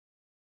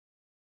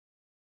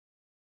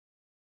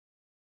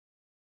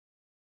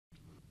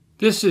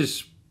This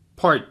is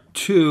part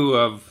 2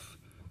 of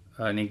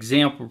an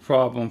example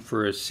problem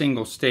for a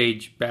single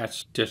stage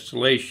batch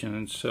distillation.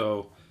 And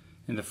so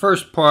in the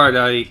first part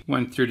I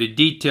went through the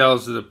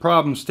details of the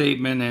problem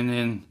statement and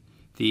then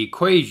the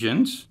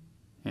equations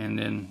and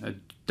then a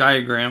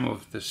diagram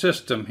of the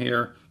system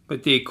here.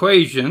 But the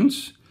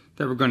equations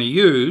that we're going to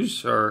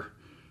use are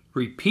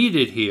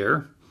repeated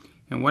here.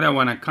 And what I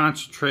want to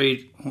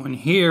concentrate on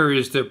here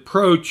is the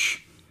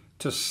approach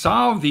to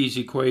solve these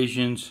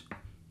equations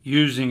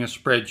using a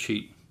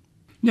spreadsheet.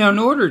 Now, in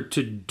order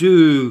to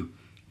do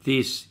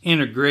this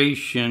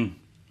integration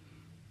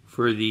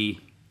for the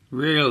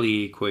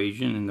Rayleigh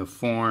equation in the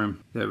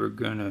form that we're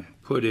going to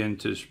put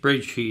into the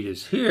spreadsheet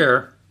is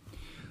here,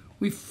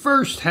 we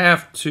first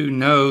have to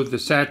know the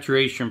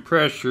saturation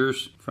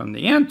pressures from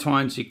the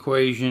Antoine's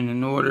equation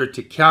in order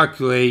to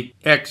calculate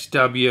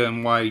XW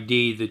and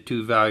YD, the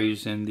two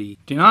values in the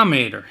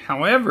denominator.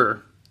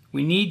 However,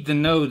 we need to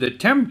know the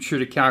temperature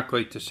to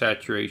calculate the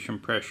saturation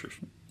pressures.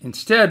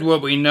 Instead,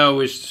 what we know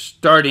is the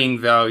starting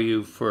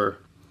value for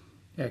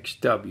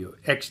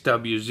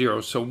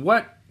XW0. So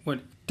what's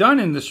done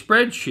in the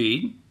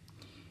spreadsheet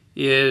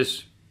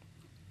is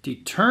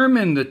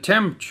determine the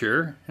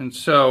temperature. And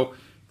so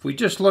if we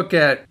just look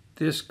at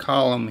this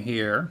column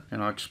here,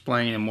 and I'll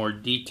explain in more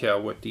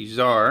detail what these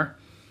are,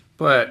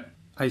 but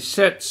I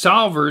set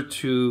solver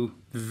to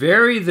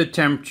vary the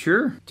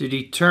temperature to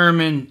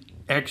determine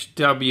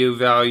XW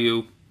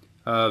value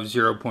of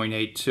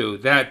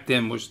 0.82. That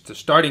then was the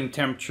starting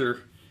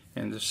temperature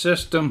in the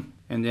system,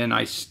 and then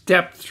I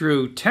stepped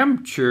through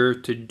temperature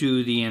to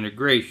do the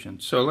integration.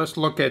 So let's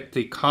look at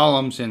the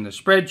columns in the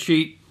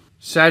spreadsheet.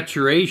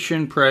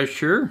 Saturation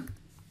pressure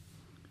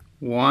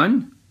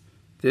 1,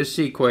 this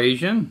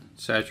equation,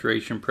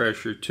 saturation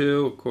pressure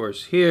 2, of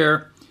course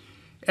here.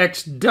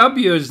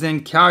 XW is then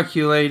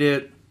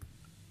calculated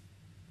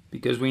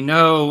because we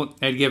know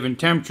at given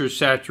temperature,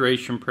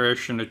 saturation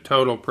pressure and the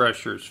total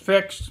pressure is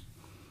fixed.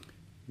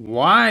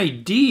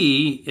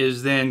 YD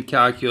is then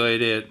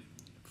calculated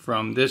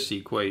from this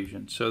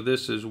equation. So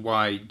this is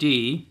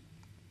YD.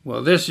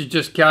 Well, this is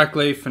just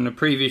calculated from the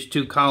previous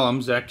two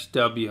columns,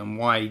 XW and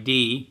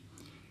YD.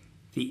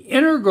 The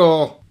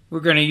integral, we're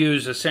going to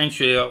use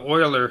essentially an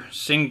Euler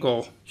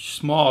single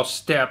small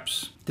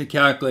steps to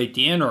calculate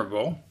the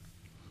integral.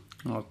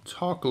 I'll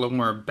talk a little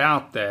more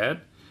about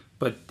that.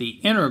 But the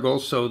integral,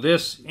 so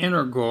this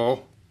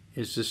integral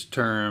is this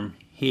term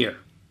here.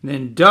 And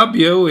then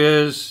W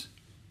is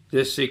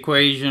this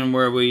equation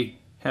where we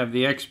have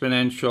the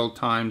exponential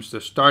times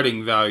the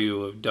starting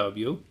value of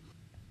W.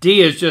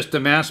 D is just a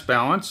mass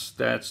balance.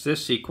 That's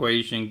this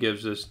equation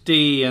gives us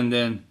D, and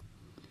then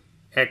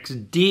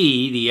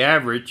XD, the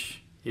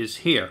average, is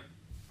here.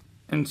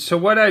 And so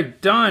what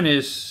I've done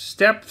is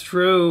step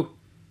through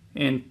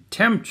in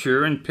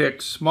temperature and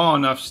pick small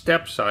enough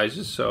step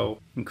sizes, so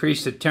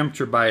increase the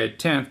temperature by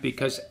 1/10,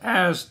 because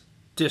as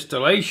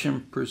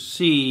distillation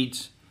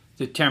proceeds,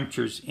 the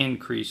temperature is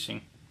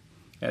increasing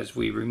as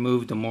we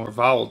remove the more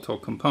volatile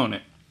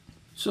component.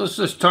 So let's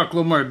just talk a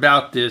little more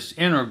about this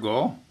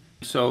integral.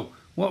 So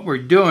what we're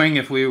doing,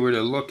 if we were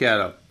to look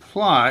at a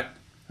plot,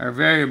 our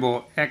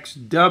variable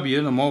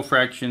XW, the mole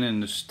fraction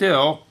in the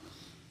still,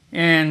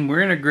 and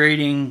we're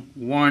integrating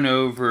 1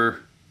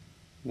 over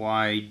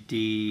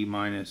YD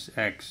minus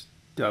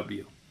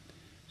XW.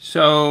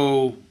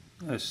 So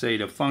let's say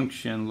the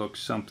function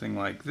looks something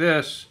like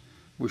this.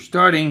 We're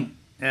starting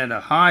at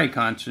a high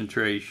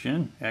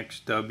concentration,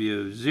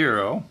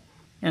 XW0,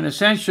 and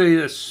essentially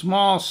a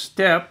small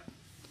step,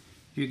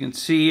 you can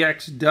see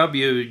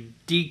XW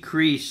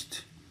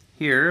decreased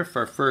here for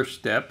our first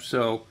step.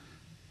 So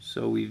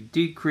we've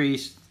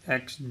decreased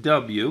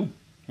XW,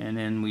 and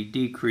then we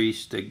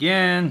decreased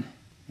again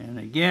and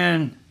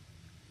again.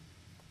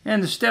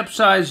 And the step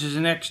sizes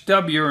in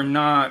XW are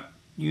not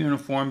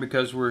uniform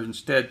because we're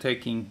instead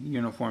taking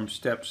uniform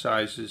step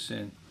sizes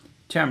in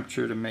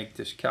temperature to make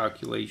this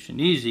calculation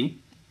easy.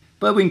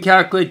 But we can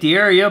calculate the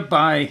area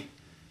by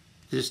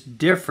this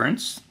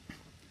difference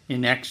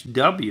in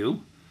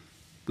XW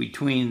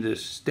between the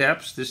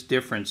steps, this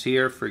difference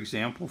here, for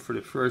example, for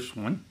the first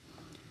one.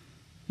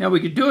 Now we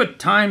could do it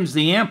times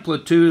the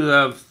amplitude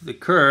of the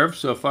curve.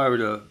 So if I were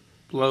to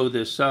blow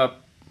this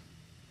up,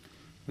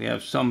 we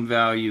have some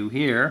value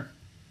here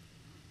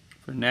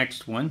for the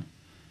next one.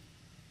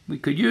 We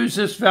could use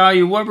this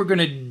value. What we're going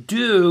to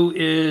do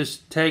is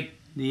take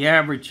the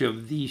average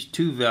of these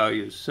two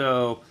values.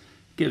 So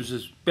it gives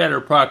us better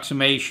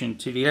approximation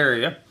to the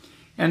area.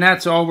 And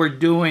that's all we're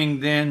doing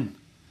then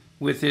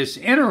with this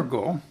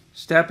integral.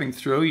 Stepping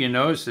through, you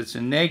notice it's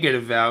a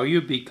negative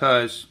value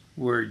because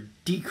we're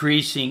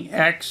decreasing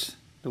x.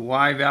 The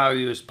y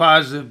value is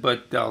positive,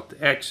 but delta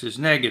x is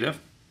negative.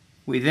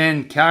 We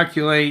then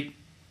calculate,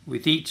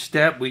 with each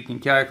step, we can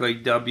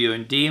calculate W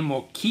and D, and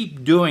we'll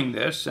keep doing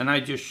this. And I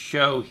just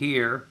show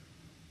here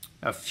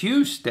a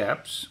few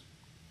steps.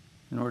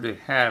 In order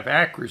to have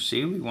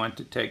accuracy, we want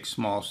to take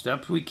small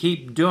steps. We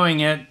keep doing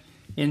it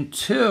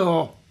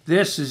until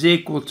this is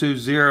equal to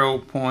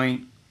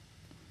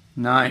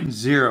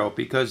 0.90,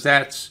 because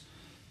that's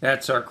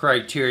That's our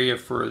criteria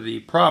for the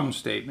problem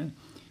statement.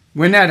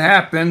 When that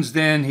happens,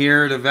 then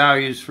here are the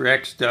values for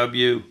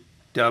XW,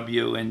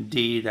 W, and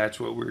D. That's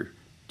what we're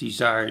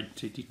desired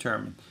to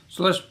determine.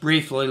 So let's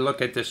briefly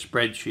look at this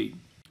spreadsheet.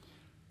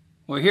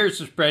 Well, here's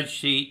the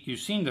spreadsheet. You've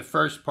seen the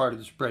first part of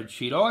the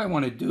spreadsheet. All I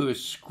want to do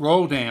is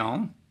scroll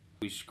down.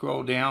 We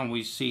scroll down,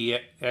 we see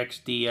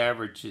XD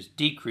average is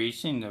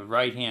decreasing, the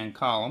right-hand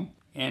column.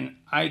 And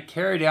I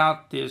carried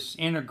out this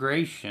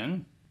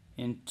integration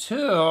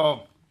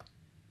until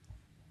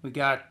we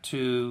got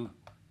to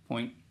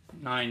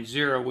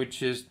 0.90,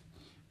 which is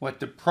what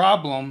the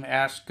problem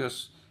asked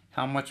us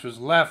how much was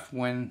left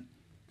when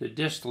the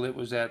distillate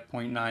was at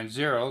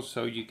 0.90.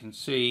 So you can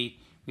see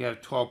we have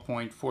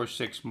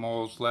 12.46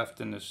 moles left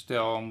in the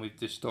still, and we've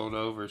distilled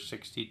over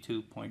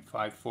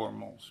 62.54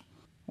 moles.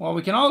 Well,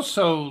 we can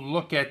also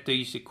look at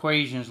these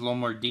equations in a little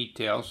more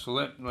detail.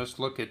 So let's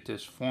look at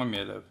this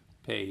formula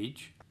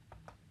page.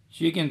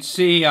 So you can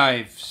see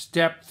I've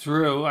stepped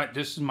through.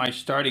 This is my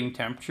starting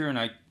temperature, and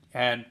I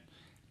add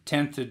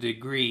 1/10 of a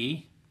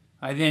degree.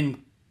 I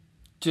then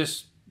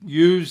just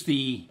use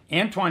the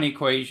Antoine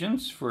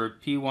equations for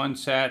P1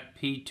 sat,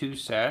 P2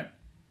 sat.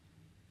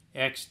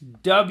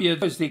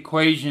 XW is the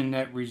equation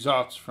that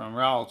results from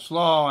Raoult's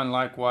law, and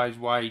likewise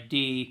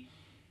YD,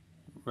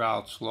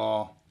 Raoult's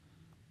law.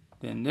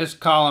 Then this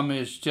column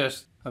is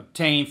just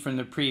obtained from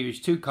the previous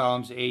two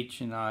columns,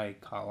 H and I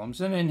columns.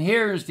 And then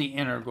here's the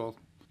integral.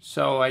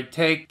 So I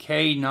take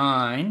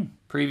K9,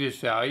 previous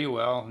value,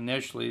 well,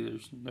 initially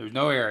there's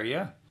no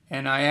area,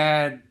 and I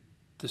add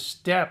the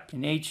step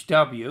in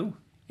HW,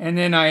 and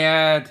then I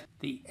add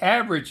the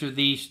average of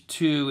these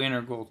two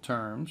integral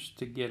terms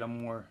to get a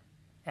more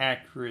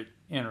accurate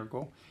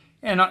integral.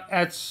 And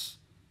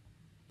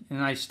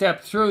I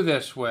step through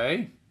this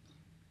way.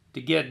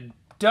 To get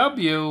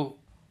W,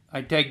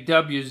 I take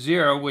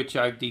W0, which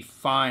I've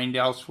defined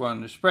elsewhere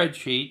on the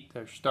spreadsheet,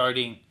 their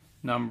starting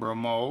number of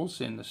moles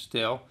in the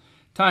still,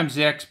 times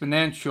the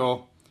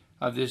exponential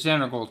of this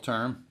integral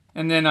term.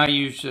 And then I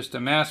use just a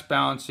mass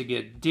balance to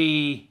get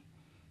D,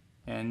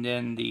 and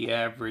then the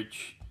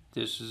average.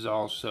 This is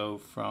also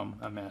from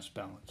a mass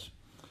balance.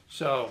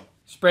 So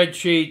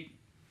spreadsheet,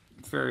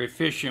 very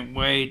efficient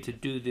way to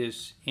do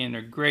this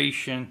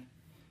integration,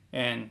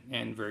 and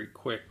very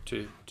quick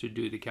to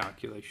do the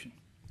calculation.